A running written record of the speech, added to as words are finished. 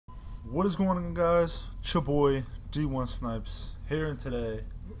What is going on, guys? It's your boy D1 Snipes here, and today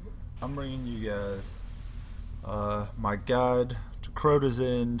I'm bringing you guys my guide to Crota's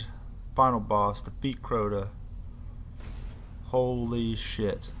End, final boss, defeat Crota. Holy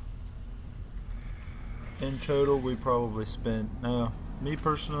shit. In total, we probably spent, me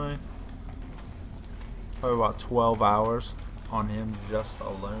personally, probably about 12 hours on him just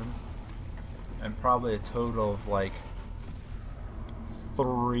alone, and probably a total of like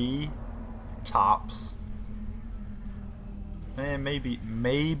 3 tops, and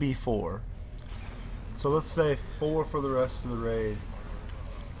maybe 4. So let's say 4 for the rest of the raid,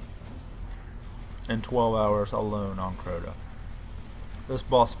 and 12 hours alone on Crota. This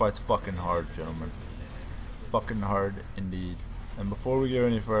boss fight's fucking hard, gentlemen. Fucking hard indeed. And before we go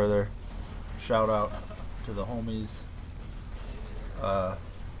any further, shout out to the homies,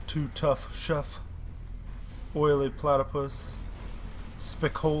 Too Tough Chef, Oily Platypus,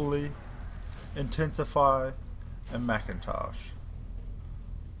 Spicoli, Intensify, and Macintosh.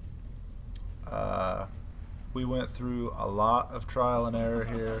 We went through a lot of trial and error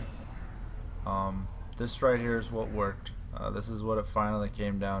here. This right here is what worked. This is what it finally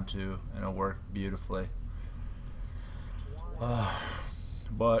came down to, and it worked beautifully.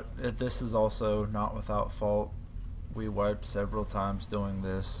 But this is also not without fault. We wiped several times doing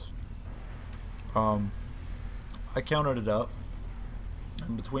this. I counted it up,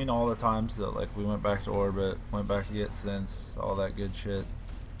 and between all the times that we went back to orbit, went back to get sense, all that good shit,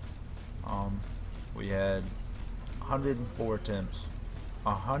 we had 104 attempts.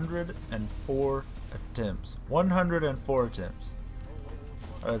 104 attempts. 104 attempts.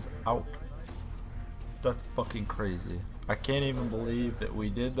 That is out. That's fucking crazy. I can't even believe that we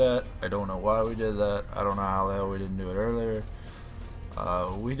did that. I don't know why we did that. I don't know how the hell we didn't do it earlier.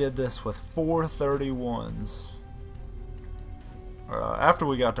 We did this with 431s. After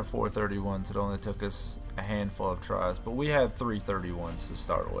we got to 431s, it only took us a handful of tries, but we had 331s to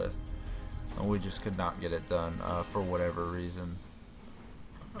start with, and we just could not get it done for whatever reason.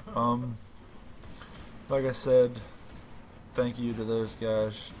 Like I said, thank you to those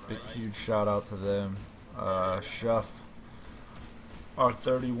guys. Big huge shout out to them. Chef, our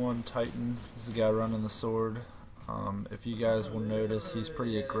 31 Titan, is the guy running the sword. If you guys will notice, he's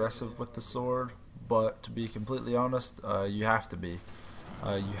pretty aggressive with the sword, but to be completely honest, you have to be.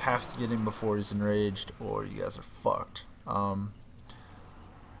 You have to get him before he's enraged, or you guys are fucked.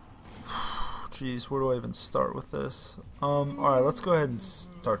 Jeez, where do I even start with this? Alright, let's go ahead and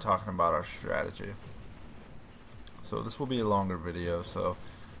start talking about our strategy. So this will be a longer video, so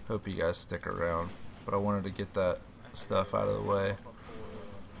hope you guys stick around. But I wanted to get that stuff out of the way.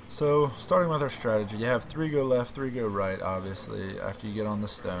 So, starting with our strategy, you have 3 go left, 3 go right, obviously, after you get on the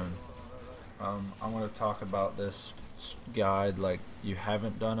stone. I'm going to talk about this guide like you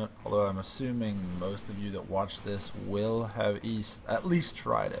haven't done it, although I'm assuming most of you that watch this will have at least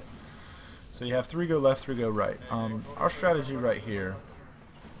tried it. So you have 3 go left, 3 go right. Our strategy right here,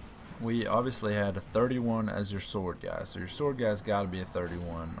 we obviously had a 31 as your sword guy, so your sword guy's got to be a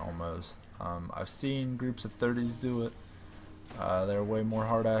 31 almost. I've seen groups of 30s do it. They're way more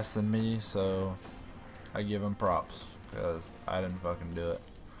hard ass than me, so I give them props because I didn't fucking do it.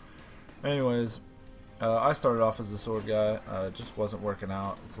 Anyways, I started off as a sword guy. It just wasn't working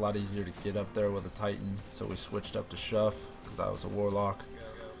out. It's a lot easier to get up there with a Titan, so we switched up to Chef because I was a warlock.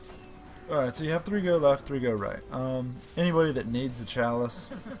 Alright, so you have 3 go left, 3 go right. Anybody that needs the chalice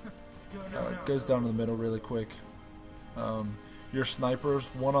goes down to the middle really quick. Your snipers,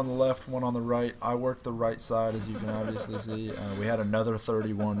 1 on the left, 1 on the right. I worked the right side, as you can obviously see. We had another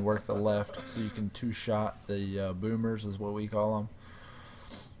 31 work the left, so you can 2-shot the boomers, is what we call them.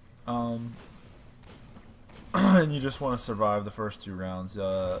 And you just want to survive the first 2 rounds.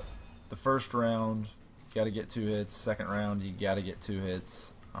 The first round, you got to get 2 hits. Second round, you got to get 2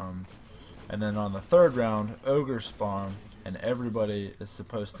 hits. And then on the 3rd round, ogres spawn, and everybody is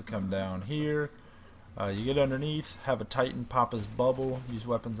supposed to come down here. You get underneath, have a Titan pop his bubble, use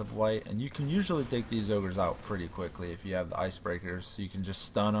weapons of light, and you can usually take these ogres out pretty quickly if you have the icebreakers, so you can just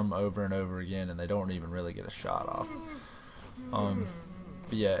stun them over and over again and they don't even really get a shot off.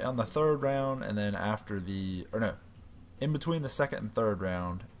 But yeah, on the 3rd round, and then after in between the 2nd and 3rd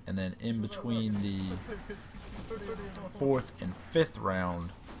round, and then in between the 4th and 5th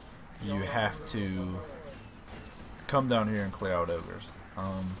round, you have to come down here and clear out ogres.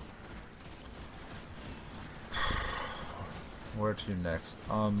 Where to next?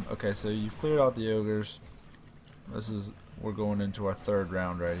 Okay, so you've cleared out the ogres. We're going into our 3rd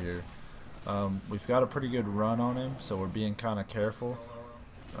round right here. We've got a pretty good run on him, so we're being kind of careful.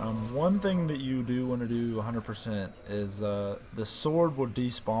 One thing that you do want to do 100% is the sword will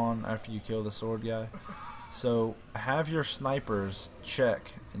despawn after you kill the sword guy. So have your snipers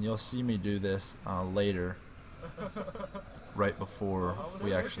check, and you'll see me do this later, right before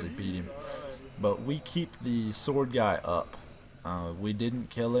we actually beat him. But we keep the sword guy up. We didn't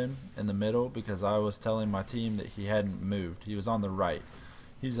kill him in the middle because I was telling my team that he hadn't moved. He was on the right.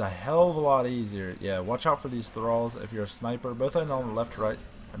 He's a hell of a lot easier. Yeah, watch out for these thralls if you're a sniper. Both ends on the left, right,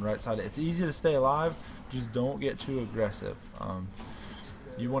 and right side. It's easy to stay alive. Just don't get too aggressive.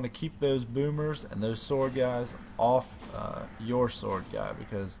 You want to keep those boomers and those sword guys off your sword guy,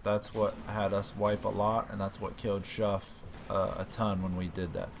 because that's what had us wipe a lot, and that's what killed Shuff a ton when we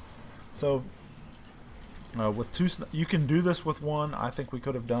did that. So with two, you can do this with one. I think we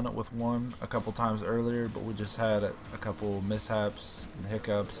could have done it with one a couple times earlier, but we just had a couple mishaps and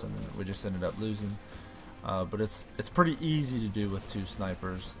hiccups, and we just ended up losing. But it's pretty easy to do with two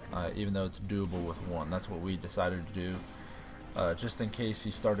snipers, even though it's doable with one. That's what we decided to do. Just in case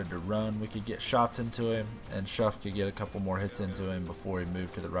he started to run, we could get shots into him, and Shuff could get a couple more hits into him before he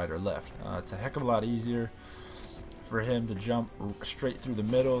moved to the right or left. It's a heck of a lot easier for him to jump straight through the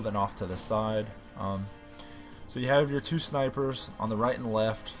middle than off to the side. So you have your two snipers on the right and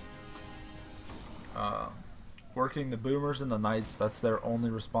left, working the boomers and the knights. That's their only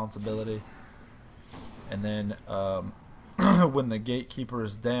responsibility. And then when the gatekeeper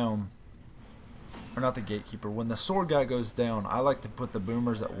is down, or not the gatekeeper, when the sword guy goes down, I like to put the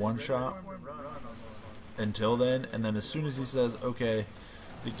boomers at one shot until then, and then as soon as he says, okay,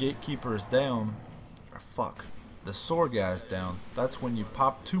 the gatekeeper is down, or fuck, the sword guy is down, that's when you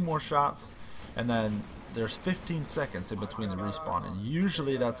pop 2 more shots, and then there's 15 seconds in between the respawn, and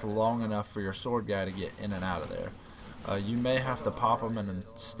usually that's long enough for your sword guy to get in and out of there. You may have to pop him and then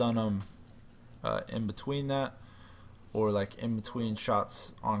stun him in between that, or like in between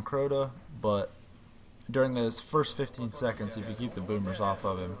shots on Crota, but during those first 15 seconds, if you keep the boomers off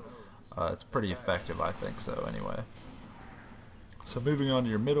of him, it's pretty effective, I think so anyway. So moving on to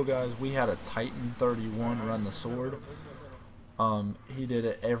your middle guys, we had a Titan 31 run the sword. He did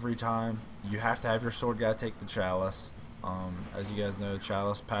it every time. You have to have your sword guy take the chalice. As you guys know,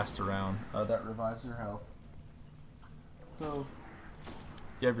 chalice passed around. That revives your health. So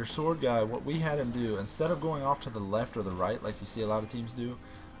you have your sword guy. What we had him do, instead of going off to the left or the right like you see a lot of teams do,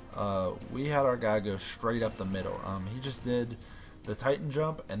 we had our guy go straight up the middle. He just did the Titan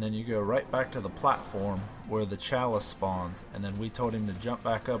jump, and then you go right back to the platform where the chalice spawns, and then we told him to jump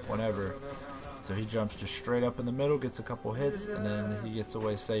back up whenever. So he jumps just straight up in the middle, gets a couple hits, and then he gets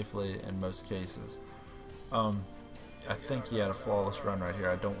away safely in most cases. I think he had a flawless run right here.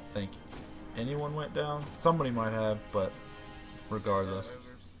 I don't think anyone went down. Somebody might have, but regardless.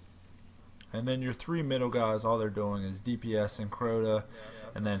 And then your 3 middle guys, all they're doing is DPS and Crota,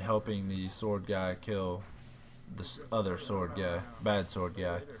 and then helping the sword guy kill the other sword guy, bad sword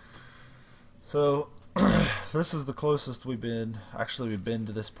guy. So this is the closest we've been. Actually, we've been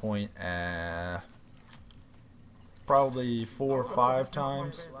to this point probably 4 or 5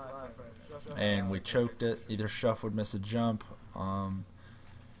 times, and we choked it. Either Shuff would miss a jump,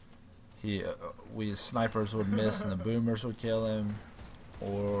 we snipers would miss, and the boomers would kill him,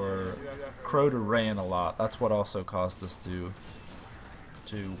 or Crota ran a lot. That's what also caused us to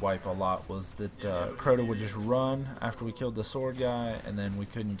wipe a lot, was that Crota would just run after we killed the sword guy, and then we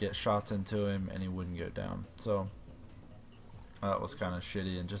couldn't get shots into him, and he wouldn't go down. So that was kind of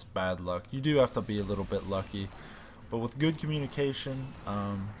shitty and just bad luck. You do have to be a little bit lucky, but with good communication,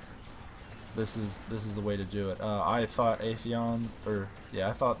 this is the way to do it. I thought I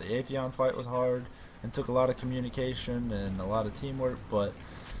thought the Atheon fight was hard and took a lot of communication and a lot of teamwork, but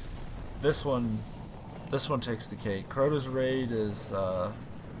this one takes the cake. Crota's raid is,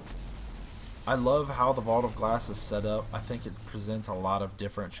 I love how the Vault of Glass is set up. I think it presents a lot of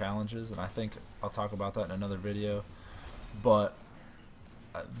different challenges, and I think I'll talk about that in another video. But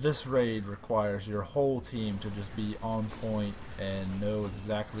this raid requires your whole team to just be on point and know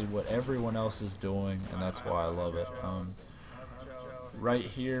exactly what everyone else is doing, and that's why I love it. Right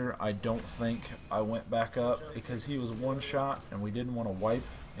here, I don't think I went back up because he was one shot and we didn't want to wipe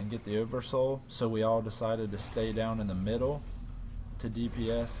and get the oversoul, so we all decided to stay down in the middle to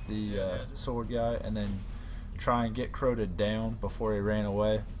DPS the sword guy and then try and get Crota down before he ran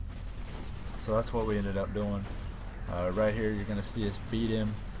away. So that's what we ended up doing. Right here you're gonna see us beat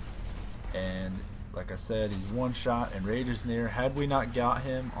him, and like I said, he's one shot and Rage is near. Had we not got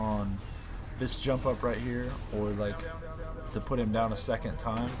him on this jump up right here, or like to put him down a second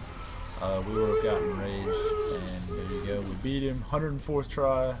time, we would have gotten Raged, and there you go, we beat him. 104th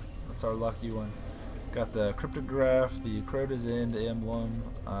try, that's our lucky one. Got the cryptograph, the Crota's end emblem.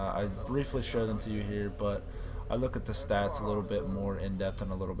 I briefly show them to you here, but I look at the stats a little bit more in depth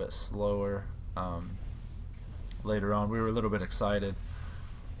and a little bit slower later on. We were a little bit excited.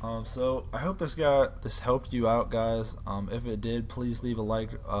 So I hope this helped you out, guys. If it did, please leave a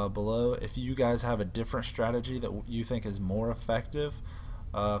like below. If you guys have a different strategy that you think is more effective,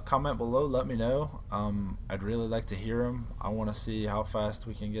 comment below, let me know. I'd really like to hear them. I want to see how fast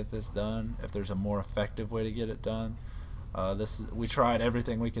we can get this done, if there's a more effective way to get it done. We tried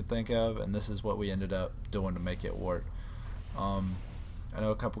everything we could think of, and this is what we ended up doing to make it work. I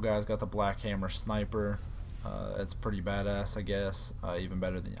know a couple guys got the Black Hammer Sniper. It's pretty badass, I guess, even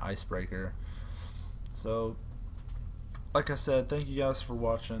better than the Icebreaker. So like I said, thank you guys for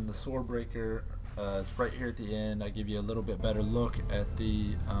watching. The Swordbreaker is right here at the end. I give you a little bit better look at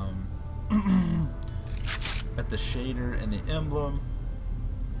the at the shader and the emblem,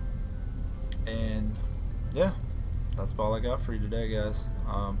 and yeah, that's all I got for you today, guys.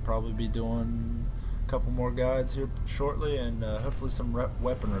 Probably be doing a couple more guides here shortly, and hopefully some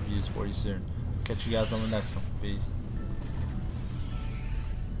weapon reviews for you soon. Catch you guys on the next one. Peace.